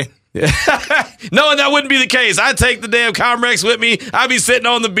 okay. No, that wouldn't be the case. I'd take the damn Comrex with me. I'd be sitting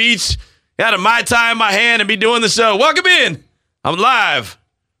on the beach, had a Mai Tai in my hand, and be doing the show. Welcome in. I'm live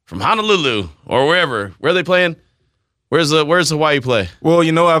from Honolulu or wherever. Where are they playing? Where's Hawaii play? Well,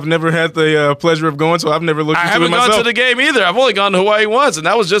 you know, I've never had the pleasure of going, so I've never looked into it myself. I haven't gone to the game either. I've only gone to Hawaii once, and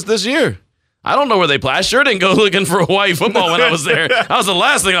that was just this year. I don't know where they play. I sure didn't go looking for Hawaii football when I was there. That was the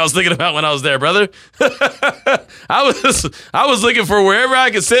last thing I was thinking about when I was there, brother. I was looking for wherever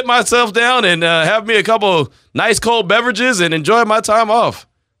I could sit myself down and have me a couple nice cold beverages and enjoy my time off.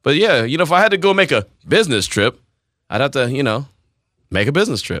 But yeah, you know, if I had to go make a business trip, I'd have to, you know, make a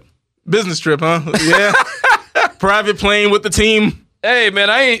business trip. Business trip, huh? Yeah. Private plane with the team. Hey man,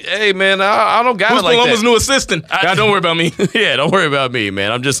 I don't got Who's it like that. Paloma's new assistant? Don't worry about me. Yeah, don't worry about me,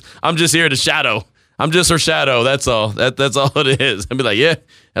 man. I'm just here to shadow. I'm just her shadow. That's all. That's all it is. I'd be like, yeah,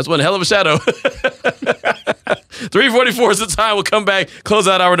 that's one hell of a shadow. 3:44 is the time. We'll come back. Close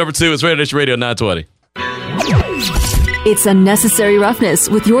out hour number 2. It's Raider Nation Radio 920. It's Unnecessary Roughness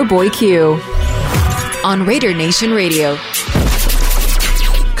with your boy Q on Raider Nation Radio.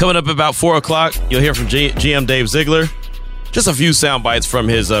 Coming up about 4 o'clock, you'll hear from GM Dave Ziegler. Just a few sound bites from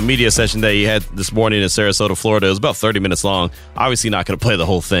his media session that he had this morning in Sarasota, Florida. It was about 30 minutes long. Obviously not going to play the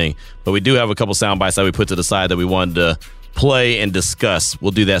whole thing, but we do have a couple sound bites that we put to the side that we wanted to play and discuss.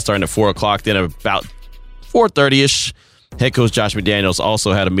 We'll do that starting at 4 o'clock. Then about 4:30-ish, head coach Josh McDaniels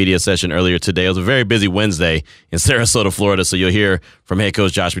also had a media session earlier today. It was a very busy Wednesday in Sarasota, Florida, so you'll hear from head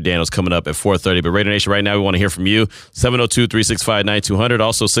coach Josh McDaniels coming up at 4:30. But Raider Nation, right now, we want to hear from you. 702-365-9200,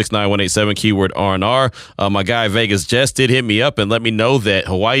 also 69187, keyword R&R. My guy Vegas Jess did hit me up and let me know that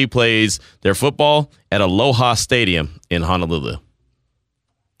Hawaii plays their football at Aloha Stadium in Honolulu.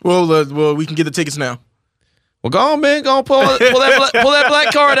 Well, we can get the tickets now. Well, go on, man. Go on, pull that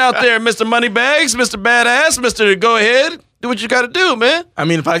black card out there, Mr. Moneybags, Mr. Badass, Mr. Go Ahead. Do what you got to do, man. I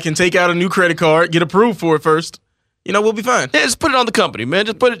mean, if I can take out a new credit card, get approved for it first, you know, we'll be fine. Yeah, just put it on the company, man.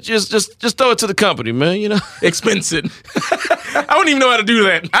 Just put it, just throw it to the company, man. You know, expense it. I don't even know how to do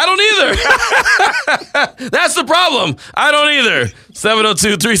that. I don't either. That's the problem. I don't either.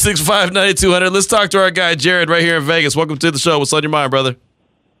 702-365-9200. Let's talk to our guy Jared right here in Vegas. Welcome to the show. What's on your mind, brother?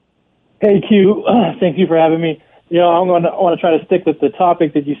 Hey, Q. Thank you for having me. You know, I want to try to stick with the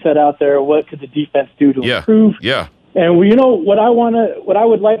topic that you set out there. What could the defense do to improve? Yeah. And you know what I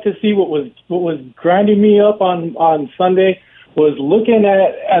would like to see. What was grinding me up on Sunday was looking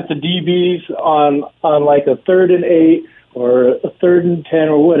at the DBs on like a 3rd and 8 or a 3rd and 10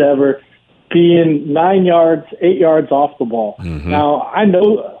 or whatever, being 9 yards, 8 yards off the ball. Mm-hmm. Now I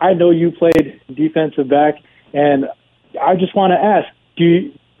know you played defensive back, and I just want to ask,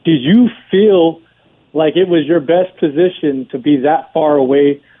 did you feel like it was your best position to be that far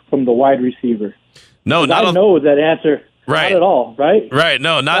away from the wide receiver? No, not I know that answer. Right. Not at all, right? Right.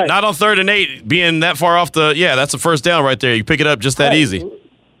 No, not on 3rd and 8 being that far off that's a first down right there. You pick it up just that easy.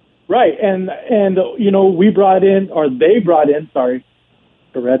 Right. And we brought in, or they brought in, sorry,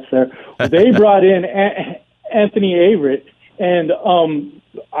 Tourette's there. They brought in Anthony Averett, and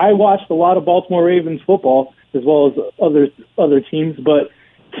I watched a lot of Baltimore Ravens football as well as other teams, but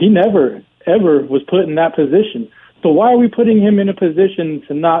he never, ever was put in that position. So why are we putting him in a position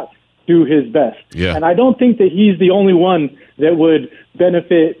to not do his best? Yeah. And I don't think that he's the only one that would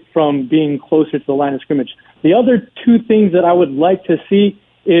benefit from being closer to the line of scrimmage. The other two things that I would like to see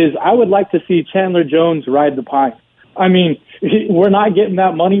is I would like to see Chandler Jones ride the pine. I mean, we're not getting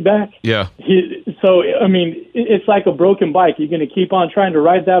that money back. Yeah. It's like a broken bike. You're going to keep on trying to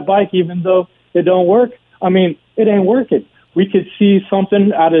ride that bike even though it don't work? I mean, it ain't working. We could see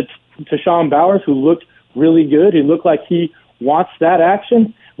something out of Tashawn Bowers, who looked really good. He looked like he wants that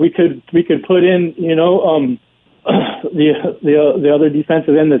action. We could put in, the other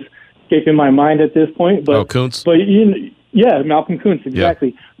defensive end that's escaping my mind at this point. But Kuntz. But Malcolm Kuntz,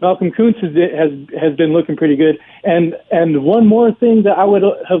 exactly. Yeah. Malcolm Kuntz has been looking pretty good. And one more thing that I would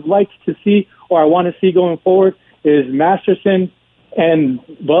have liked to see, or I want to see going forward, is Masterson and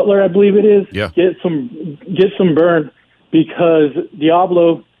Butler, I believe it is. Yeah. Get some burn, because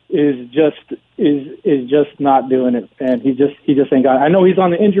Diablo is just not doing it, and he just ain't got it. I know he's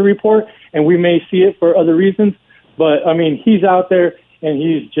on the injury report, and we may see it for other reasons, but I mean, he's out there and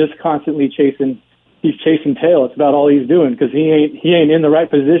he's just constantly chasing tail. It's about all he's doing, because he ain't in the right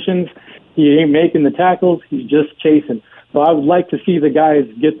positions. He ain't making the tackles. He's just chasing. So I would like to see the guys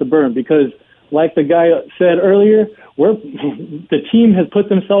get the burn, because like the guy said earlier, the team has put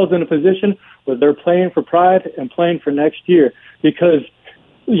themselves in a position where they're playing for pride and playing for next year, because,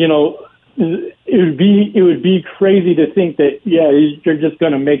 it would be crazy to think that, you're just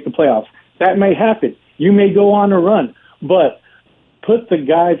going to make the playoffs. That may happen. You may go on a run, but put the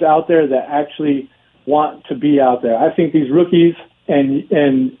guys out there that actually want to be out there. I think these rookies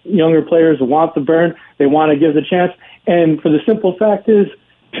and younger players want the burn. They want to give the chance. And for the simple fact is,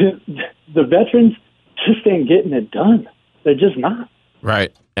 the veterans just ain't getting it done. They're just not.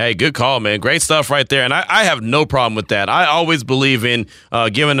 Right. Hey, good call, man. Great stuff right there. And I have no problem with that. I always believe in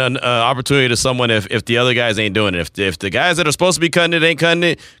giving an opportunity to someone if the other guys ain't doing it. If the guys that are supposed to be cutting it ain't cutting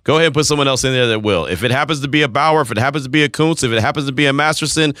it, go ahead and put someone else in there that will. If it happens to be a Bauer, if it happens to be a Kuntz, if it happens to be a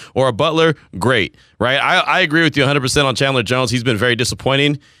Masterson or a Butler, great. Right? I agree with you 100% on Chandler Jones. He's been very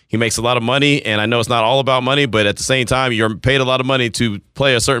disappointing. He makes a lot of money, and I know it's not all about money, but at the same time, you're paid a lot of money to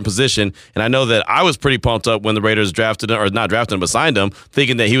play a certain position. And I know that I was pretty pumped up when the Raiders drafted him, or not drafted him, but signed him,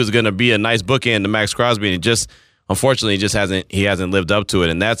 thinking that he was going to be a nice bookend to Max Crosby, and unfortunately, he hasn't lived up to it,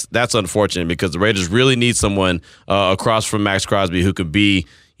 and that's unfortunate, because the Raiders really need someone across from Max Crosby who could be,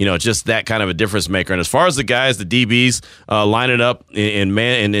 just that kind of a difference maker. And as far as the guys, the DBs lining up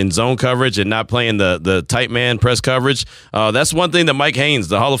in zone coverage and not playing the tight man press coverage, that's one thing that Mike Haynes,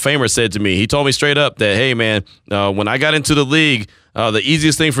 the Hall of Famer, said to me. He told me straight up that, hey, man, when I got into the league, the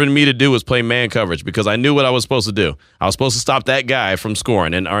easiest thing for me to do was play man coverage, because I knew what I was supposed to do. I was supposed to stop that guy from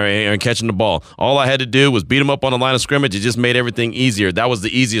scoring and catching the ball. All I had to do was beat him up on the line of scrimmage. It just made everything easier. That was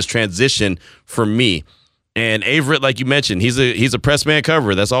the easiest transition for me. And Averett, like you mentioned, he's a press man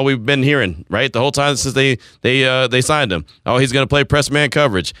cover. That's all we've been hearing, right? The whole time since they signed him. Oh, he's going to play press man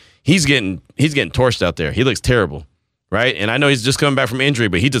coverage. He's getting torched out there. He looks terrible, right? And I know he's just coming back from injury,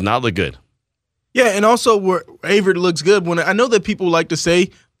 but he does not look good. Yeah, and also where Averett looks good, when I know that people like to say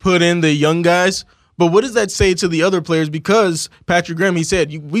put in the young guys, but what does that say to the other players? Because Patrick Graham, he said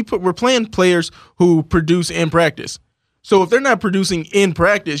we're playing players who produce in practice. So if they're not producing in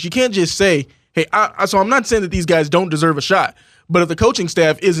practice, you can't just say, hey, so I'm not saying that these guys don't deserve a shot, but if the coaching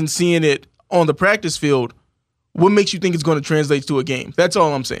staff isn't seeing it on the practice field, what makes you think it's going to translate to a game? That's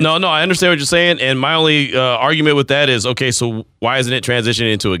all I'm saying. No, I understand what you're saying, and my only argument with that is, okay, so why isn't it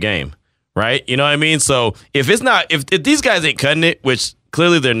transitioning into a game? Right? You know what I mean? So if these guys ain't cutting it, which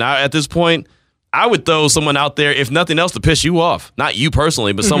clearly they're not at this point, I would throw someone out there, if nothing else, to piss you off. Not you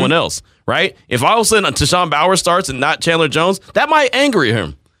personally, but someone else, right? If all of a sudden Tashawn Bauer starts and not Chandler Jones, that might anger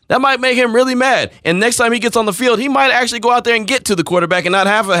him. That might make him really mad. And next time he gets on the field, he might actually go out there and get to the quarterback and not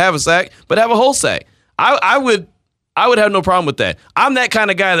have a sack, but have a whole sack. I would have no problem with that. I'm that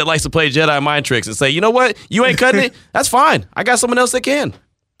kind of guy that likes to play Jedi mind tricks and say, you know what? You ain't cutting it? That's fine. I got someone else that can.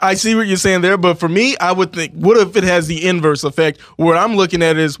 I see what you're saying there, but for me, I would think, what if it has the inverse effect? What I'm looking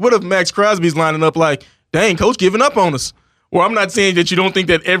at is, what if Max Crosby's lining up like, dang, coach giving up on us? Well, I'm not saying that you don't think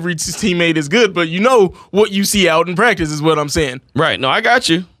that every teammate is good, but you know what you see out in practice is what I'm saying. Right. No, I got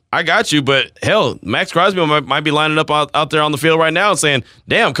you. I got you, but hell, Max Crosby might be lining up out there on the field right now and saying,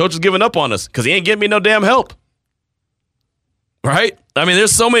 damn, coach is giving up on us because he ain't getting me no damn help. Right? I mean,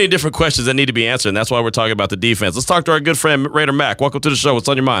 there's so many different questions that need to be answered, and that's why we're talking about the defense. Let's talk to our good friend, Raider Mac. Welcome to the show. What's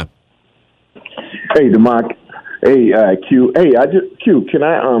on your mind? Hey, DeMarc. Hey, Q. Hey, Q. Can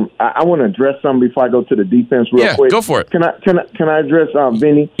I want to address something before I go to the defense real quick? Yeah, go for it. Can I address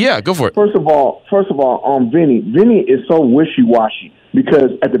Vinny? Yeah, go for it. First of all, Vinny is so wishy-washy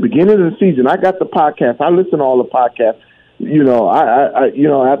because at the beginning of the season, I got the podcast. I listen to all the podcasts. You know, I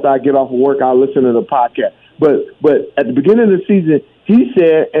after I get off of work, I'll listen to the podcast. But at the beginning of the season, he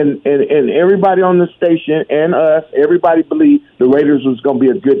said, and everybody on the station and us, everybody believed the Raiders was going to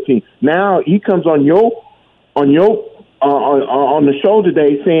be a good team. Now he comes on the show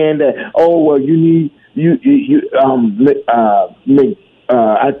today saying that, oh well, you need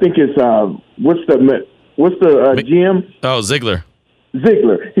I think it's what's the GM? Oh, Ziegler. He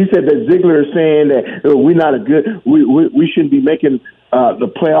said that Ziegler is saying that we're not a good. We shouldn't be making the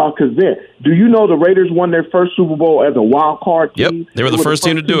playoff because then. Do you know the Raiders won their first Super Bowl as a wild card team? Yep, they were the first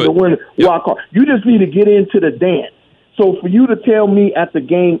team to do it. Win wild card. You just need to get into the dance. So for you to tell me after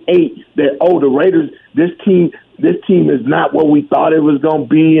Game 8 that the Raiders, this team is not what we thought it was going to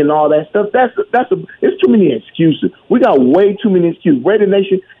be and all that stuff, it's too many excuses. We got way too many excuses. Raider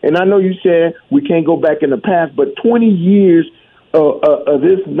Nation, and I know you said we can't go back in the past, but 20 years of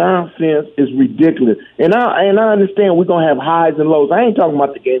this nonsense is ridiculous. And I understand we're gonna have highs and lows. I ain't talking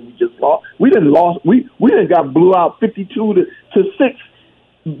about the game we just lost. We didn't got blew out 52-6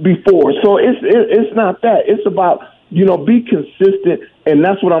 before. So it's not that. It's about be consistent, and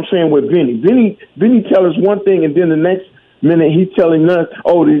that's what I'm saying with Vinny. Vinny tell us one thing, and then the next minute he's telling us,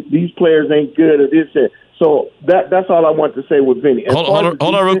 these players ain't good or this and. So that's all I want to say with Vinny. Hold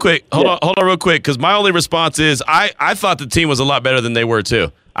on real quick. Hold on real quick, because my only response is I thought the team was a lot better than they were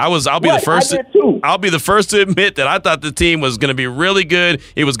too. I'll be the first to admit that I thought the team was going to be really good.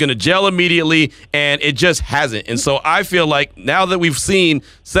 It was going to gel immediately, and it just hasn't. And so I feel like now that we've seen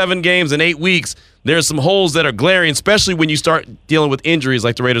 7 games in 8 weeks, there's some holes that are glaring, especially when you start dealing with injuries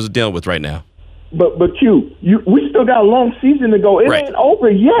like the Raiders are dealing with right now. But Q, we still got a long season to go. It ain't over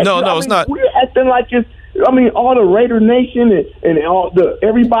yet. No, it's not. We're acting like it's. All the Raider Nation and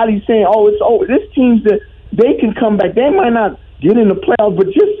everybody saying, it's over. This team's that they can come back. They might not get in the playoffs, but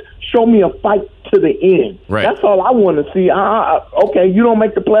just show me a fight to the end. Right. That's all I want to see. Okay, you don't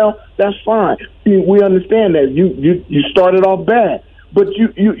make the playoffs, that's fine. We understand that you started off bad, but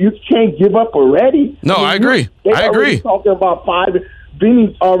you can't give up already. No, I agree. I agree. Talking about 5.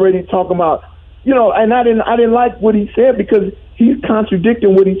 Vinny's already talking about. And I didn't like what he said because he's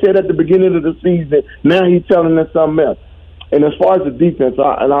contradicting what he said at the beginning of the season. Now he's telling us something else. And as far as the defense,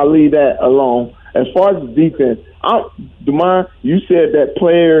 I'll leave that alone. As far as the defense, DeMar, you said that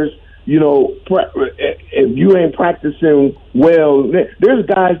players, if you ain't practicing well, there's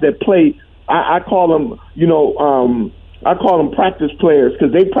guys that play. I call them, I call them practice players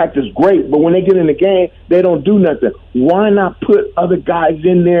because they practice great, but when they get in the game, they don't do nothing. Why not put other guys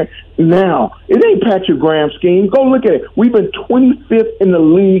in there now? It ain't Patrick Graham's scheme. Go look at it. We've been 25th in the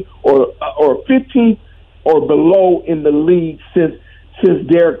league or 15th or below in the league since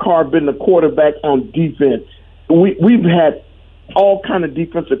Derek Carr been the quarterback on defense. We've had all kind of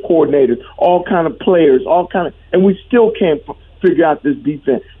defensive coordinators, all kind of players, and we still can't figure out this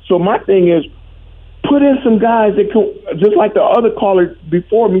defense. So my thing is, put in some guys that can, just like the other caller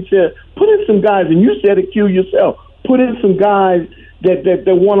before me said, put in some guys, and you said it, Q, yourself. Put in some guys that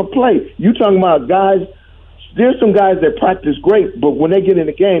want to play. You talking about guys, there's some guys that practice great, but when they get in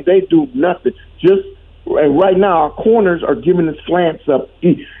the game, they do nothing. And right now, our corners are giving the slants up.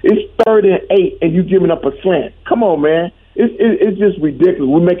 It's 3rd and 8, and you giving up a slant. Come on, man. It's just ridiculous.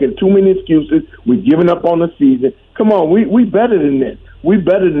 We're making too many excuses. We're giving up on the season. Come on, we better than this. We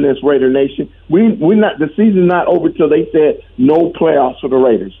better than this, Raider Nation. We not. The season's not over till they said no playoffs for the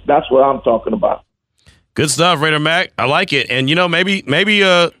Raiders. That's what I'm talking about. Good stuff, Raider Mac. I like it. And maybe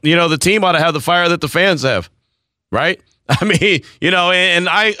the team ought to have the fire that the fans have, right? I mean, and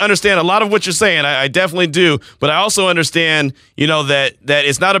I understand a lot of what you're saying. I definitely do. But I also understand, that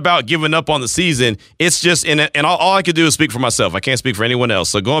it's not about giving up on the season. It's just, and all I can do is speak for myself. I can't speak for anyone else.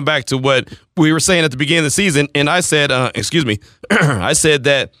 So going back to what we were saying at the beginning of the season, and I said, I said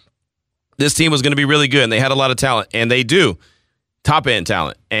that this team was going to be really good, and they had a lot of talent, and they do, top-end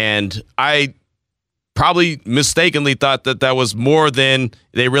talent. And I probably mistakenly thought that was more than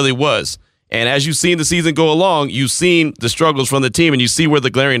they really was. And as you've seen the season go along, you've seen the struggles from the team, and you see where the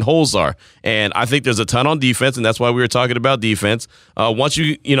glaring holes are. And I think there's a ton on defense, and that's why we were talking about defense. Once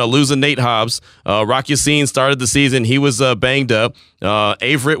you lose a Nate Hobbs, Rock Ya-Sin started the season. He was banged up.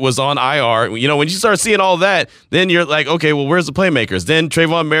 Averett was on IR. When you start seeing all that, then you're like, okay, well, where's the playmakers? Then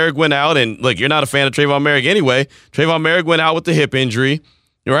Trayvon Merrick went out, and look, you're not a fan of Trayvon Merrick anyway. Trayvon Merrick went out with the hip injury.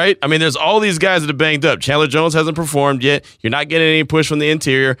 Right? I mean, there's all these guys that are banged up. Chandler Jones hasn't performed yet. You're not getting any push from the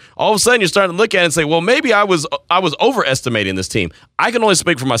interior. All of a sudden, you're starting to look at it and say, well, maybe I was overestimating this team. I can only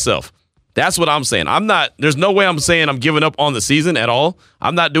speak for myself. That's what I'm saying. There's no way I'm saying I'm giving up on the season at all.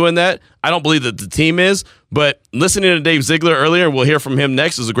 I'm not doing that. I don't believe that the team is. But listening to Dave Ziegler earlier, and we'll hear from him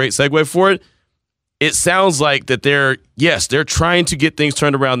next, is a great segue for it. It sounds like that they're trying to get things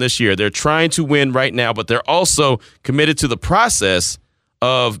turned around this year. They're trying to win right now, but they're also committed to the process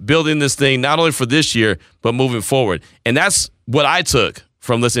of building this thing not only for this year, but moving forward. And that's what I took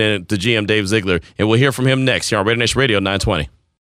from listening to GM Dave Ziegler. And we'll hear from him next here on Raider Nation Radio 920.